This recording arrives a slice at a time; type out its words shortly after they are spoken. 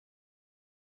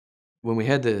when we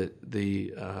had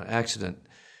the accident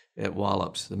at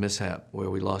Wallops, the mishap where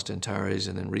we lost Antares,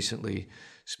 and then recently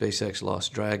SpaceX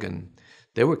lost Dragon,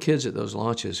 there were kids at those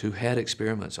launches who had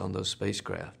experiments on those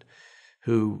spacecraft,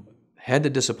 who had the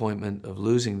disappointment of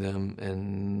losing them,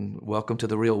 and welcome to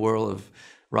the real world of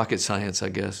rocket science, I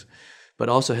guess, but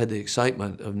also had the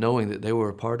excitement of knowing that they were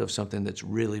a part of something that's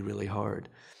really, really hard.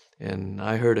 And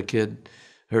I heard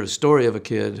a story of a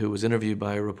kid who was interviewed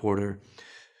by a reporter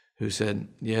who said,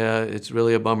 yeah, it's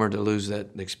really a bummer to lose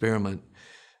that experiment,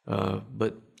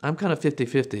 but I'm kind of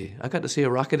 50-50. I got to see a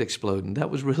rocket explode, and that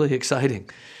was really exciting.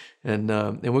 And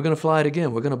we're going to fly it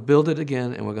again. We're going to build it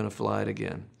again, and we're going to fly it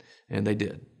again. And they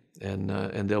did. And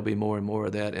there'll be more and more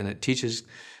of that. And it teaches,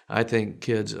 I think,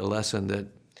 kids a lesson that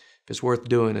if it's worth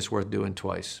doing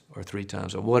twice or three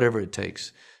times or whatever it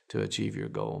takes to achieve your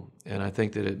goal. And I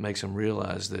think that it makes them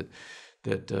realize that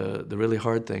the really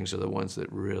hard things are the ones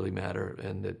that really matter,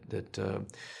 and that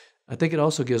I think it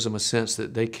also gives them a sense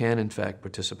that they can, in fact,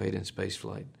 participate in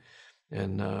spaceflight.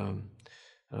 And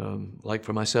like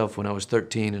for myself, when I was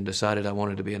 13 and decided I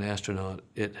wanted to be an astronaut,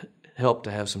 it helped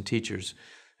to have some teachers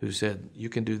who said, you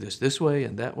can do this way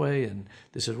and that way, and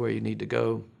this is where you need to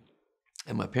go.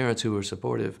 And my parents, who were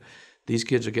supportive, these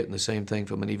kids are getting the same thing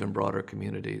from an even broader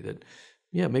community, that,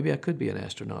 yeah, maybe I could be an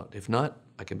astronaut. If not,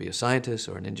 I can be a scientist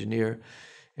or an engineer.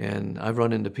 And I've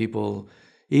run into people,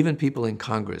 even people in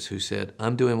Congress, who said,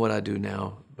 I'm doing what I do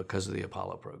now because of the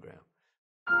Apollo program.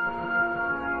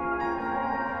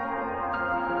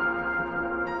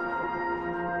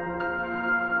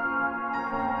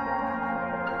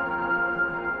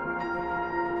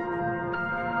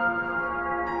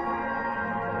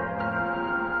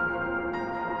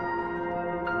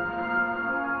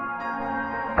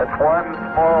 It's one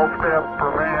small step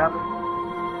for man,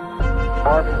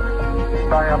 one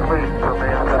giant leap for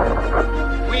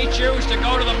mankind. We choose to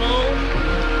go to the moon.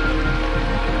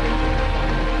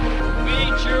 We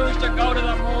choose to go to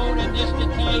the moon in this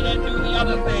decade and do the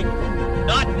other thing.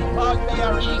 Not because they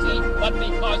are easy, but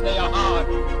because they are hard.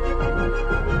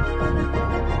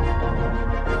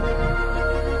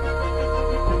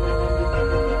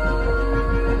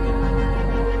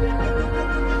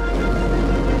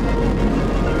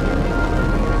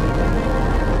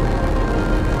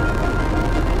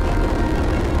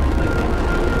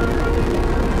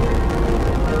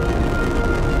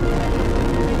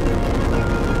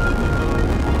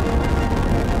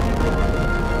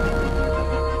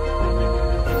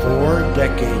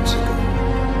 Decades ago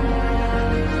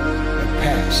have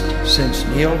passed since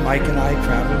Neil, Mike, and I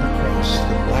traveled across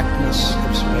the blackness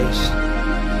of space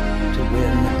to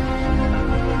win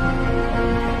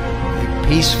a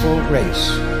peaceful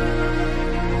race.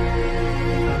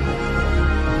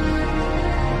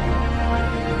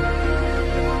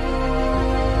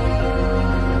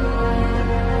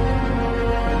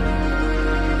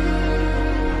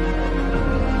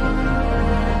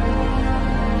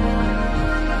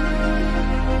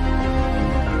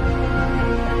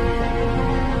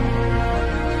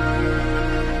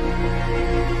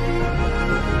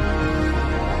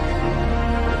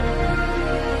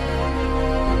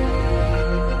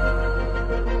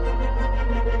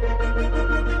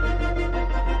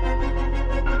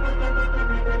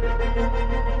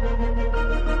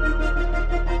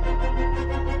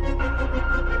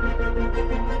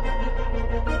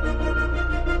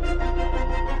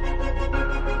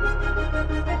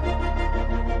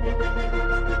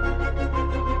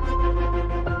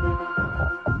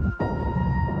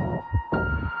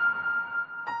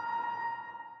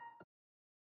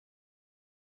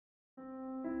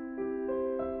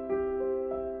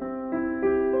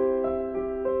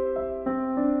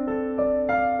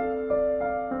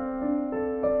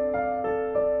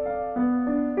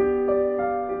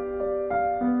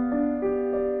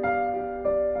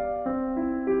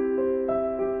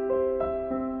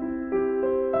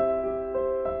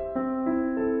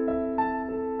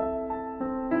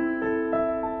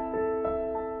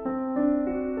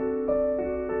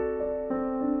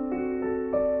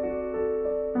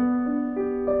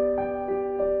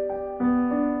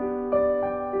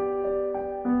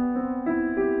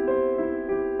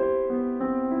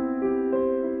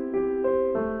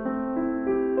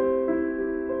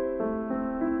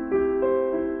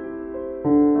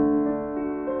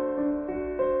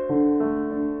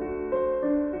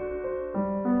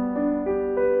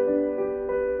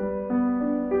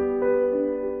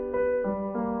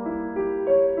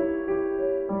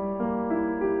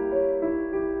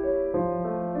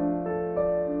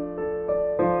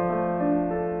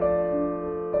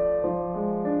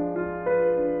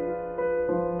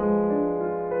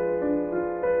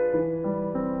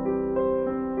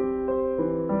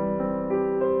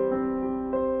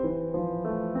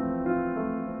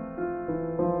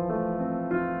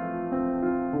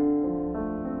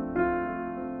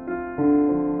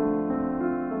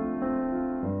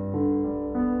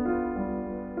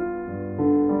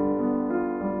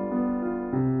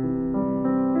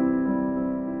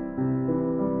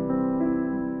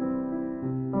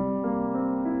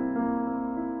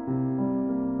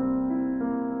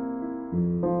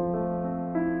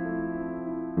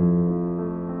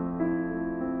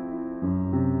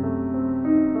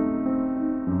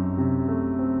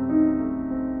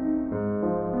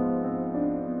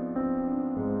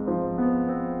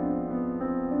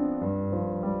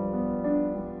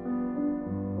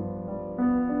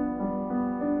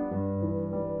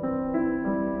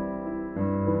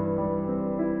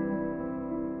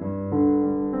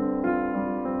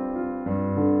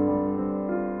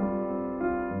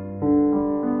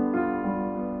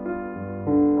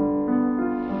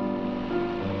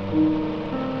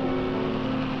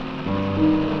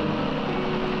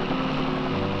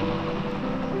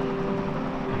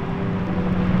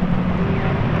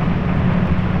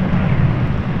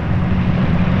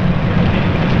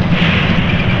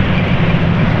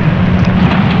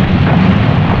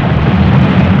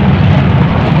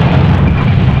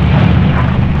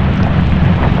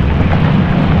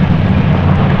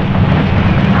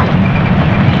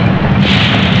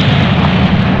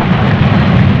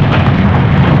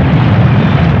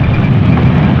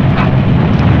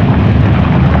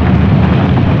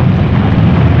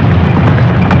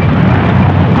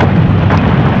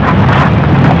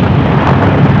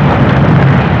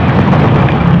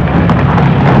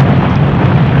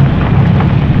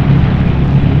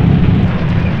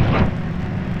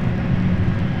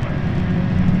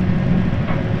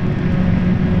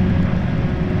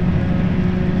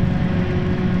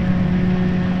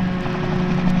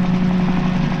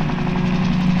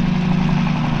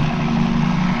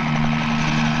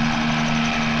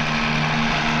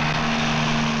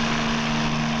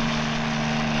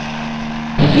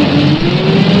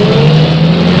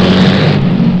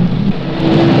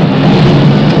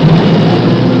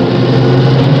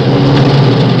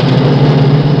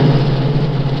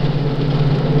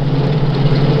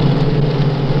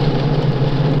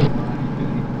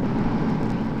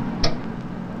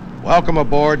 Welcome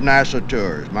aboard NASA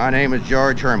Tours. My name is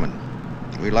George Herman.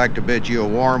 We'd like to bid you a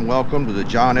warm welcome to the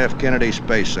John F. Kennedy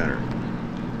Space Center.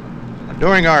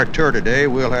 During our tour today,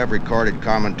 we'll have recorded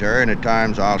commentary, and at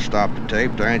times I'll stop the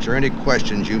tape to answer any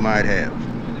questions you might have.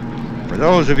 For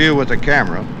those of you with a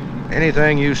camera,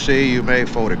 anything you see you may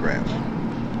photograph.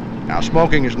 Now,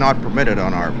 smoking is not permitted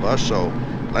on our bus, so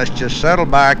let's just settle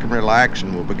back and relax,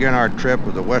 and we'll begin our trip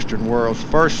with the Western world's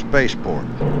first spaceport.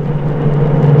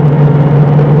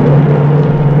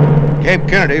 Cape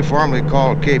Kennedy, formerly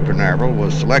called Cape Canaveral,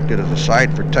 was selected as a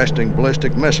site for testing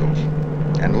ballistic missiles,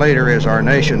 and later as our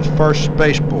nation's first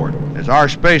spaceport. As our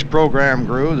space program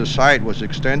grew, the site was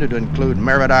extended to include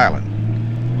Merritt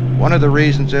Island. One of the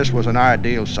reasons this was an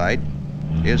ideal site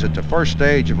is that the first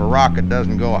stage of a rocket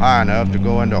doesn't go high enough to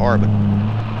go into orbit,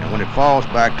 and when it falls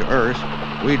back to Earth,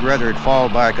 we'd rather it fall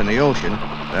back in the ocean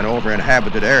than over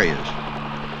inhabited areas.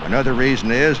 Another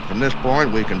reason is, from this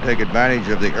point, we can take advantage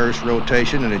of the Earth's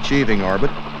rotation in achieving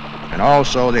orbit, and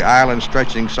also the islands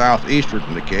stretching southeastward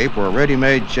from the Cape were a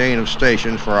ready-made chain of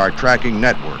stations for our tracking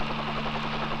network.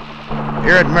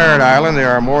 Here at Merritt Island, there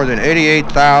are more than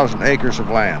 88,000 acres of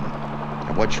land,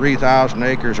 of which 3,000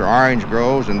 acres are orange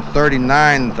groves and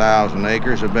 39,000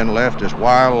 acres have been left as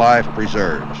wildlife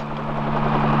preserves.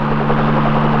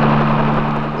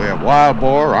 We have wild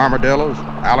boar, armadillos,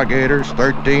 alligators,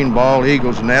 13 bald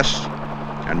eagles' nests,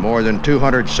 and more than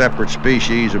 200 separate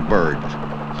species of birds,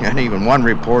 and even one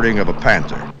reporting of a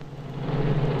panther.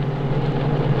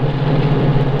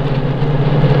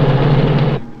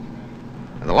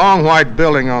 The long white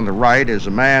building on the right is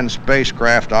the Manned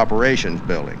Spacecraft Operations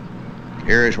Building.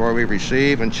 Here is where we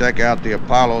receive and check out the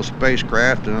Apollo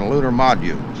spacecraft and the lunar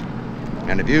modules.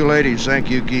 And if you ladies think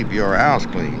you keep your house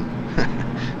clean,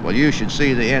 well, you should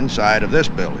see the inside of this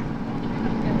building.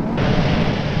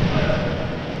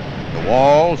 The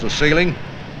walls, the ceiling,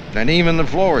 and even the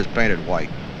floor is painted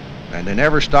white, and they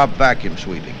never stop vacuum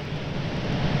sweeping.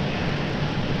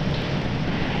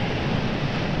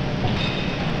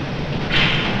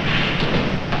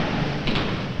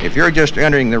 If you're just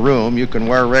entering the room, you can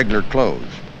wear regular clothes.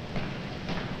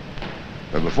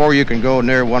 But before you can go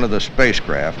near one of the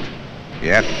spacecraft,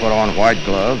 you have to put on white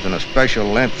gloves and a special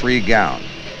lint-free gown,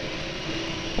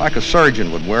 like a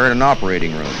surgeon would wear in an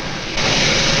operating room.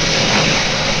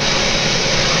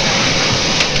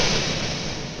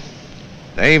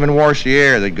 They even wash the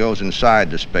air that goes inside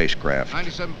the spacecraft.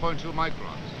 97.2 microns.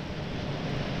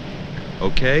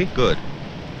 Okay, good.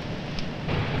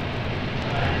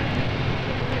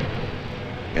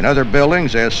 In other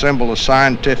buildings, they assemble the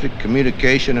scientific,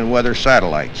 communication, and weather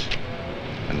satellites,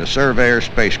 and the Surveyor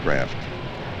spacecraft.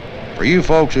 For you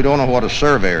folks who don't know what a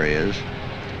Surveyor is,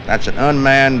 that's an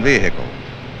unmanned vehicle,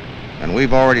 and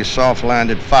we've already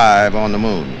soft-landed 5 on the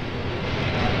moon.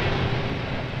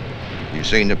 You've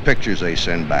seen the pictures they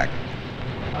send back.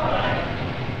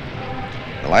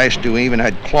 The last 2 even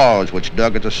had claws which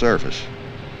dug at the surface,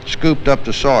 scooped up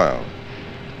the soil,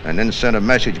 and then sent a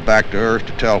message back to Earth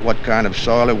to tell what kind of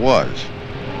soil it was.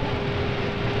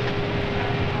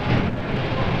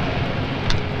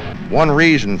 One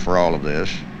reason for all of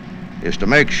this is to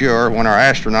make sure when our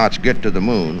astronauts get to the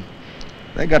moon,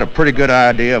 they got a pretty good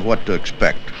idea of what to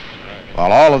expect.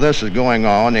 While all of this is going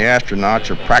on, the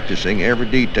astronauts are practicing every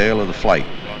detail of the flight.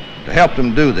 To help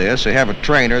them do this, they have a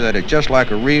trainer that is just like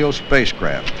a real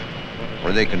spacecraft,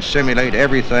 where they can simulate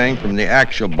everything from the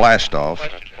actual blast-off,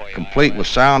 complete with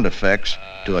sound effects,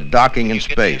 to a docking in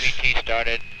space. Key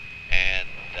started, and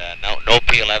no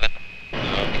P11.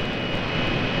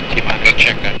 Okay. Keep on, go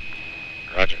check that.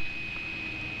 Roger.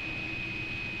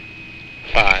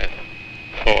 5,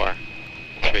 4,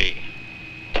 3,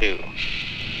 2,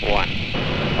 1.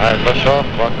 All right, lift off,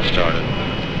 clock is started.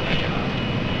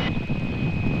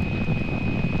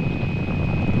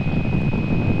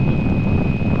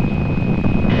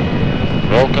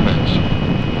 Roll commence.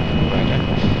 Roger.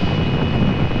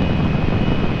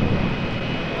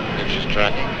 Engines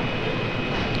tracking.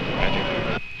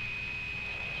 Roger.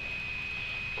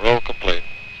 Roll complete.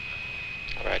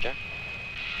 Roger.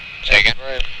 Say again.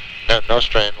 No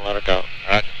strain, let it go.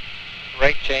 Roger.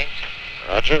 Rate change.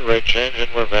 Roger, rate change, and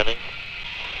we're venting.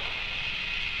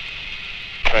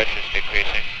 Pressure's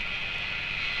decreasing.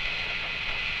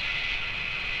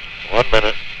 1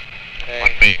 minute. Okay.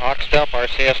 1B. Oxed up,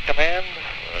 RCS command.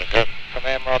 Very good.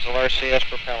 Command module RCS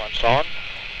propellants on.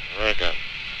 Very good.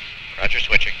 Roger,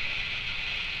 switching.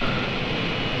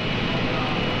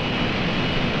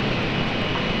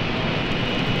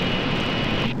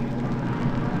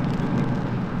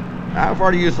 How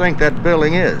far do you think that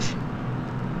building is?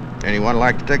 Anyone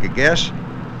like to take a guess?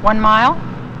 1 mile?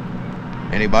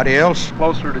 Anybody else?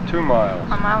 Closer to 2 miles.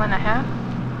 1.5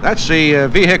 miles? That's the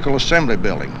vehicle assembly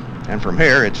building, and from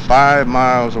here it's 5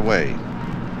 miles away.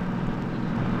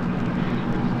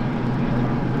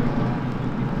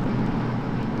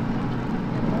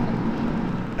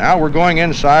 Now we're going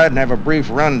inside and have a brief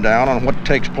rundown on what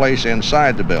takes place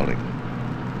inside the building.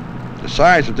 The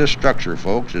size of this structure,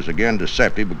 folks, is again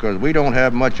deceptive because we don't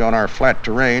have much on our flat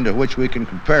terrain to which we can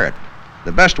compare it.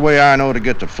 The best way I know to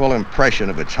get the full impression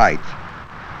of its height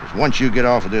is once you get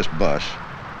off of this bus,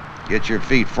 get your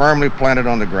feet firmly planted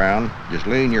on the ground, just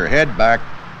lean your head back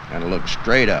and look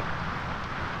straight up.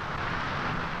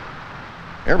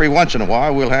 Every once in a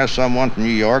while, we'll have someone from New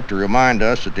York to remind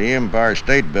us that the Empire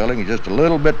State Building is just a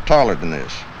little bit taller than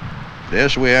this.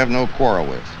 This we have no quarrel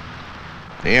with.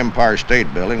 The Empire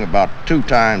State Building about 2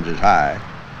 times as high.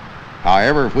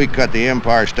 However, if we cut the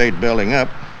Empire State Building up,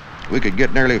 we could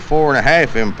get nearly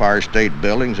 4.5 Empire State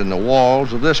Buildings in the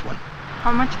walls of this one.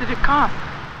 How much did it cost?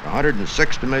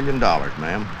 $160 million,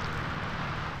 ma'am.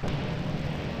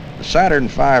 The Saturn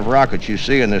V rockets you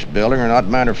see in this building are not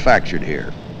manufactured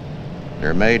here.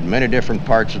 They're made in many different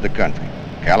parts of the country,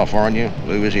 California,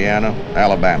 Louisiana,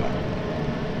 Alabama,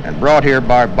 and brought here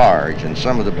by barge in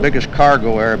some of the biggest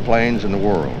cargo airplanes in the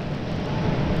world.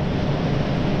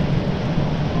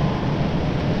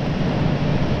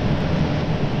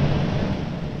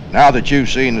 Now that you've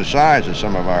seen the size of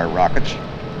some of our rockets,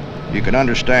 you can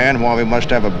understand why we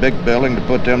must have a big building to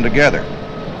put them together.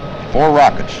 4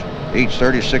 rockets, each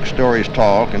 36 stories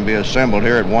tall, can be assembled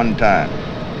here at one time.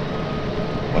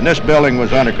 When this building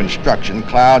was under construction,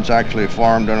 clouds actually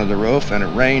formed under the roof and it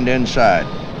rained inside.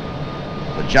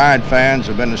 The giant fans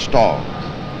have been installed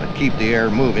that keep the air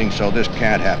moving so this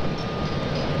can't happen.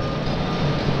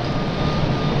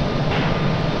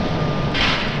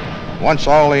 Once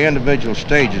all the individual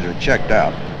stages are checked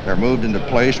out, they're moved into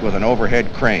place with an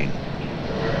overhead crane.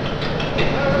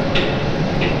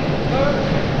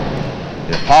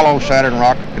 The Apollo Saturn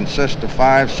rocket consists of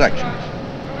 5 sections,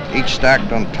 each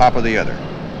stacked on top of the other.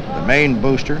 The main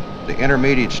booster, the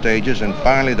intermediate stages, and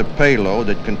finally the payload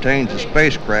that contains the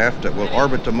spacecraft that will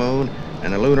orbit the moon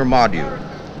and the lunar module.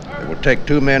 It will take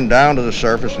 2 men down to the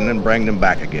surface and then bring them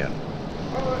back again.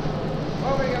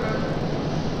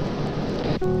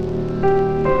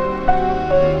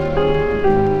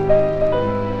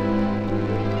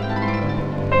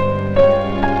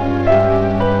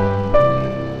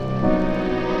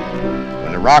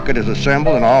 When the rocket is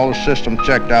assembled and all the systems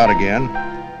checked out again,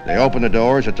 they open the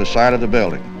doors at the side of the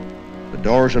building. The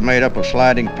doors are made up of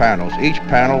sliding panels, each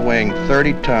panel weighing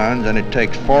 30 tons, and it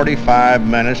takes 45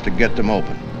 minutes to get them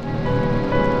open.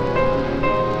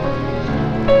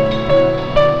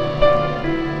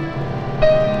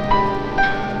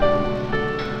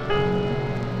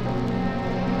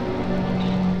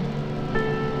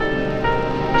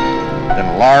 Then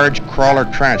a large crawler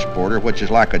transporter, which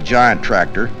is like a giant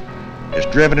tractor, is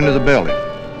driven into the building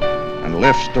and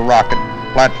lifts the rocket,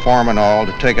 platform and all,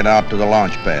 to take it out to the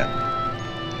launch pad.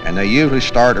 And they usually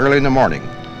start early in the morning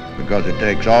because it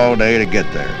takes all day to get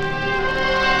there.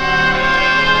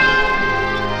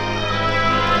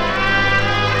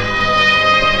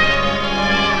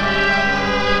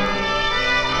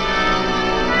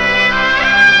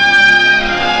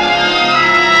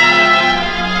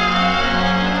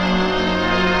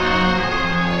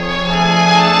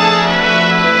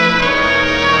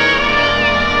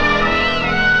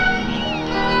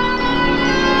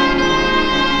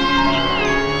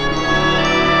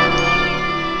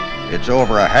 It's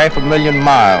over 500,000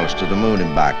 miles to the moon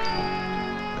and back.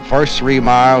 The first 3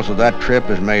 miles of that trip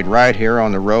is made right here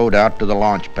on the road out to the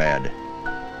launch pad.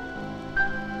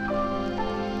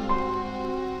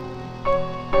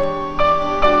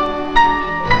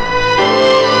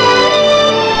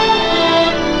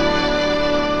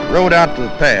 The road out to the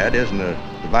pad isn't a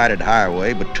divided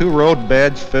highway, but 2 road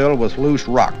beds filled with loose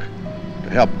rock to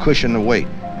help cushion the weight.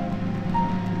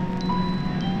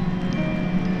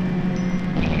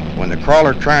 When the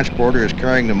crawler transporter is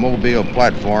carrying the Mobile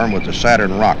platform with the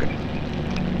Saturn rocket,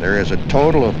 there is a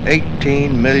total of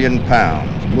 18 million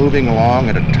pounds moving along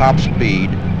at a top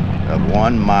speed of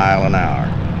 1 mile an hour.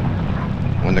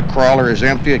 When the crawler is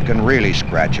empty, it can really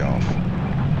scratch off.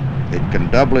 It can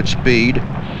double its speed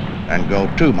and go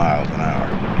 2 miles an hour.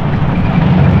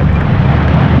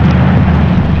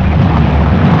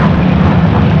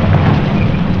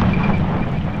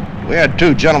 We had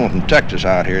 2 gentlemen from Texas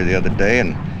out here the other day,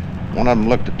 and one of them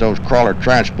looked at those crawler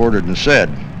transporters and said,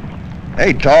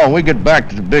 "Hey, Tall, when we get back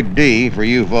to the Big D, for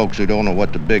you folks who don't know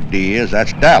what the Big D is,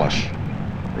 that's Dallas.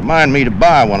 Remind me to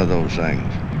buy one of those things."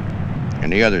 And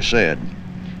the other said,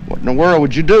 "What in the world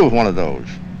would you do with one of those?"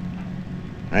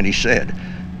 And he said,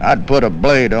 "I'd put a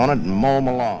blade on it and mow 'em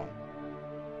along."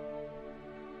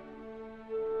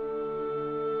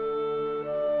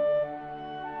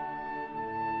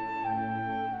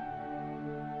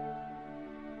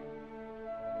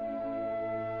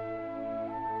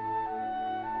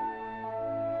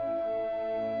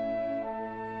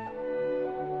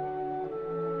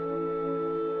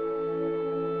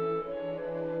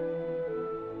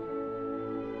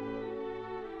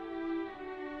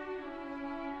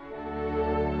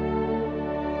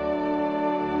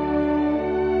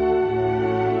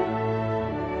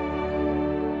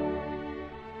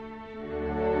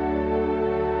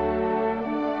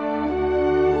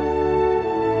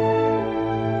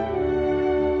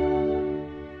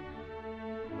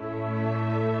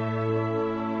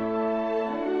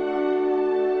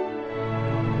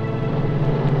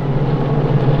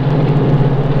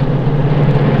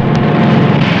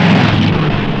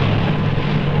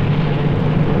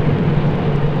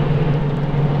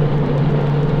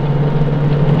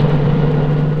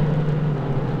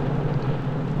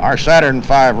 Our Saturn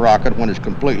V rocket, when it's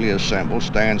completely assembled,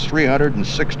 stands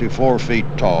 364 feet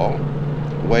tall,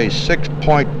 weighs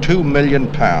 6.2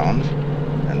 million pounds,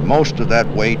 and most of that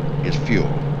weight is fuel.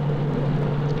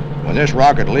 When this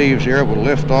rocket leaves here, it will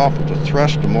lift off with a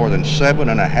thrust of more than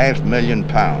 7.5 million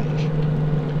pounds.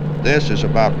 This is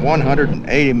about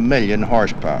 180 million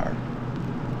horsepower.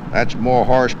 That's more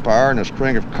horsepower than a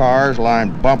string of cars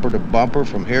lined bumper to bumper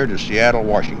from here to Seattle,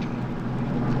 Washington.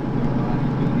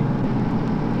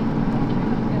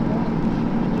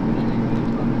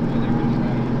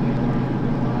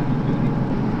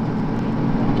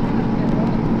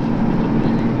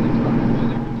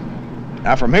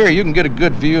 Now from here you can get a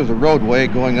good view of the roadway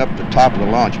going up the top of the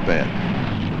launch bed.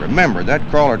 Remember, that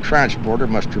crawler transporter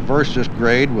must traverse this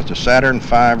grade with the Saturn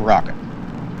V rocket.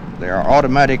 There are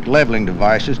automatic leveling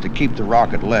devices to keep the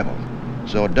rocket level,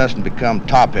 so it doesn't become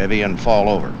top-heavy and fall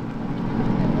over.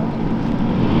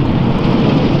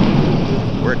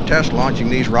 We're test launching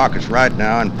these rockets right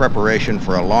now in preparation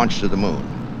for a launch to the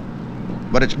moon.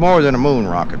 But it's more than a moon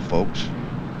rocket, folks.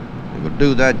 It will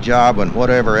do that job and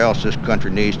whatever else this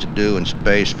country needs to do in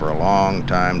space for a long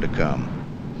time to come.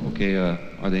 Okay, are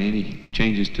there any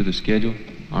changes to the schedule,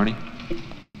 Arnie?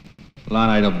 Line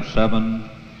item 7,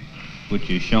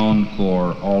 which is shown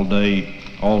for all day,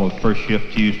 all of first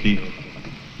shift Tuesday.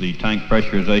 The tank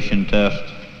pressurization test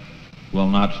will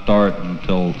not start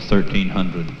until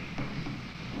 1300.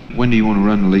 When do you want to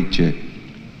run the leak check?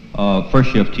 First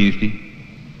shift Tuesday.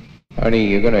 Arnie,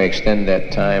 you're going to extend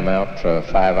that time out for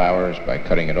 5 hours by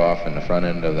cutting it off in the front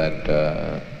end of that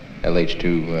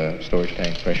LH2 storage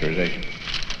tank pressurization.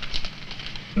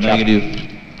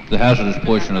 Negative. The hazardous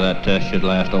portion of that test should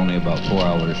last only about 4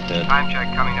 hours, Ted. Time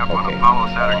check coming up on Apollo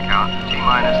Saturn count.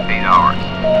 T-minus 8 hours.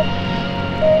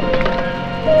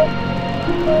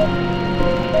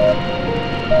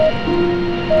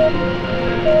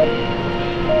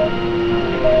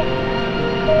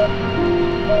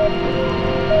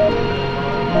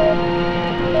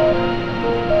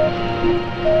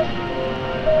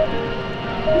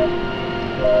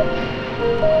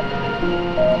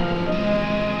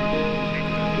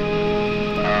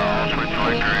 Switch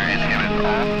selector is given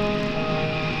off.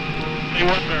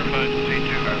 C1 verified.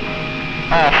 C2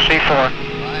 verified. Off. C4.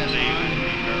 C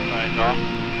verified. Off.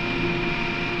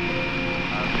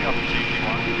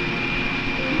 CC1.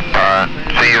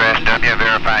 CUSW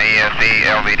verify ESE,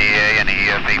 LVDA, and the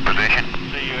ESE position.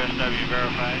 CUSW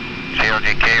verified.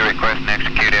 CLGK request and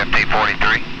execute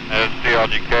FT43.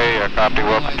 CLGK, copy,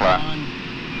 will comply.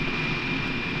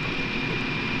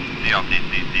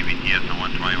 CLCC, CVTS on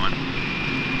 121.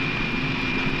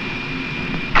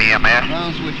 TMS.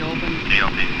 Ground switch open.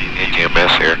 CLCC,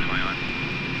 TMS here.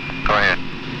 Go ahead.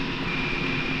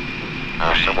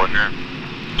 Somewhere here.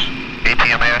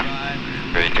 ETMS.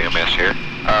 ETMS here.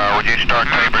 Would you start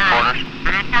tape recorders?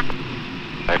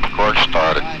 Tape recorder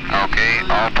started. Okay,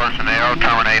 all personnel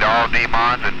terminate all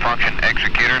demons and function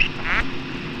executors.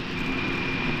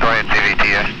 Go ahead,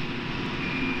 CVTS.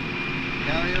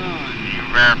 Carry on. You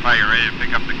verify you're ready to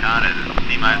pick up the count at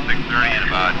T-minus 6:30 in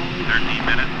about 13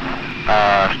 minutes.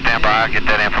 Stand by, I'll get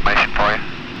that information for you.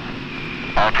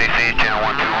 RTC, channel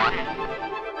 121.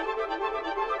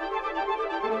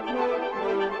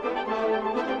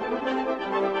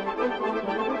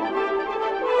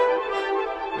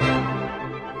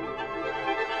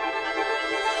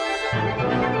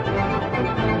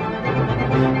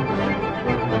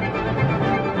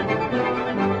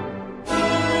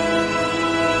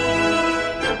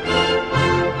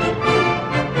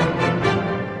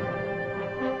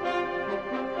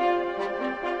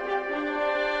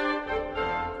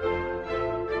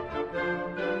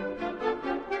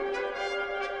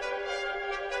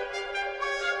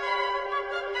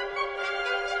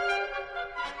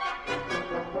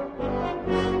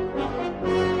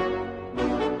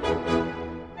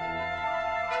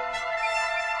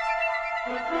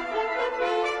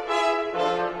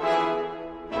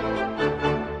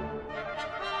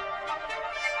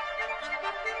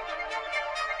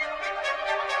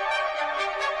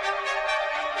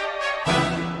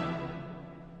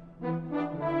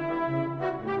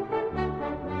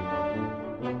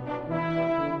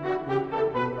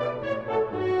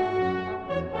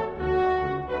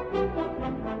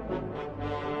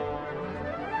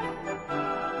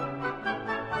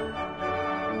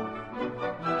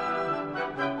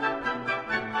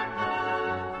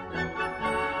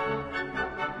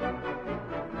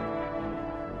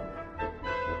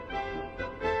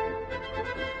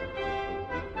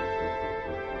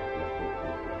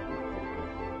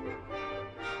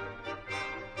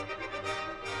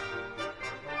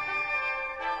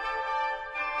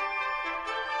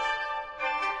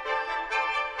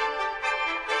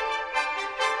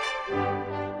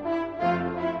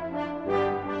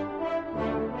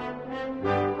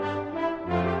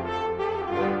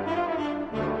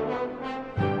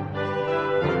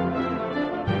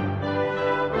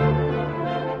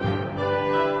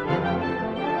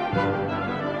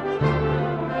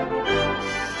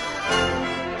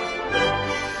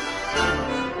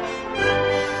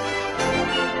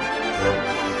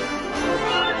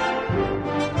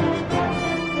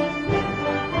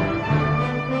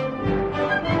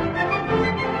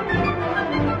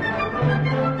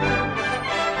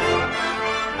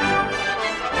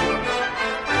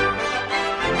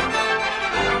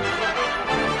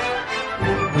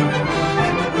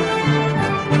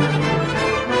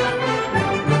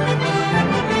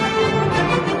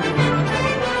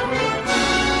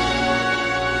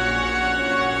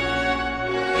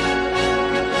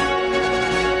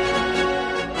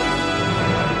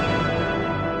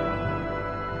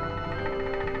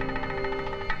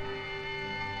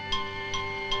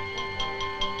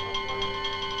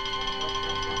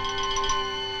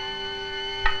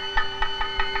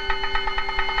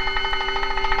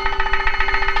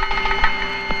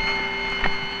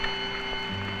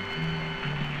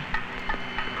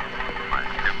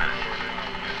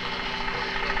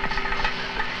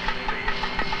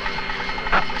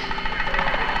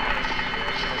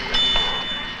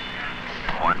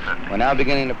 now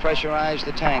beginning to pressurize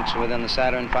the tanks within the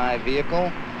Saturn V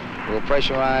vehicle. We'll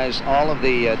pressurize all of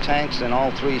the tanks in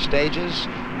all 3 stages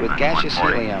with gaseous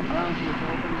helium.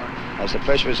 As the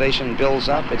pressurization builds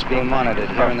up, it's being monitored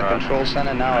here in the control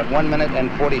center now at 1 minute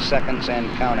and 40 seconds and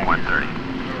counting.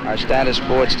 Our status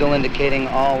board still indicating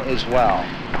all is well.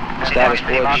 The status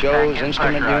board shows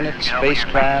instrument units,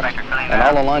 spacecraft, and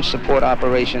all the launch support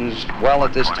operations well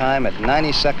at this time at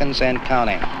 90 seconds and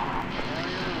counting.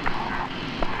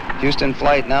 Houston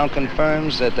flight now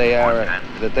confirms that they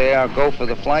are go for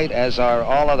the flight, as are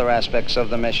all other aspects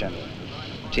of the mission.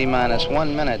 T-minus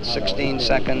 1 minute, 16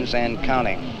 seconds and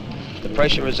counting. The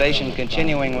pressurization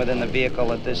continuing within the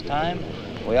vehicle at this time.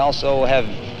 We also have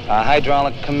a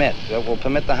hydraulic commit that will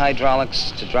permit the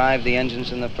hydraulics to drive the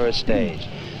engines in the first stage.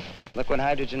 Liquid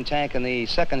hydrogen tank in the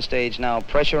second stage now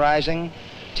pressurizing.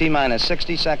 T-minus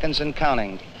 60 seconds and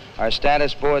counting. Our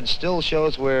status board still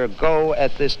shows we're go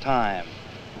at this time.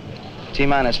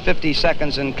 T-minus 50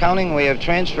 seconds and counting. We have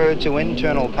transferred to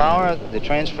internal power. The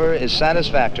transfer is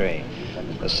satisfactory.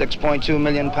 The 6.2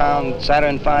 million pound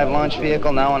Saturn V launch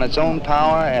vehicle now on its own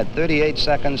power at 38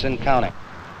 seconds and counting. To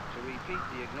repeat,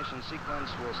 the ignition sequence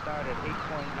will start at 8.9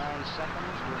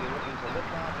 seconds. We'll be looking to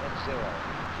lift off at 0.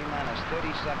 T-minus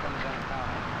 30 seconds and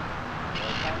counting.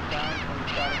 We'll count down from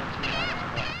starting at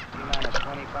T-minus 1. T-minus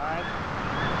 25.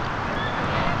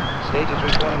 Stage is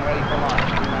reporting ready for launch.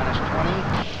 T-minus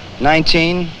 20.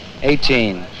 19,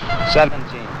 18, 17,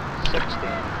 16,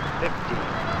 15,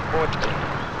 14,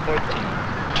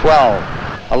 13,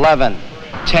 12, 11,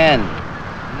 10,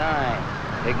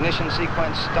 9. Ignition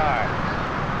sequence start.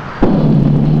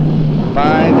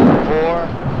 5,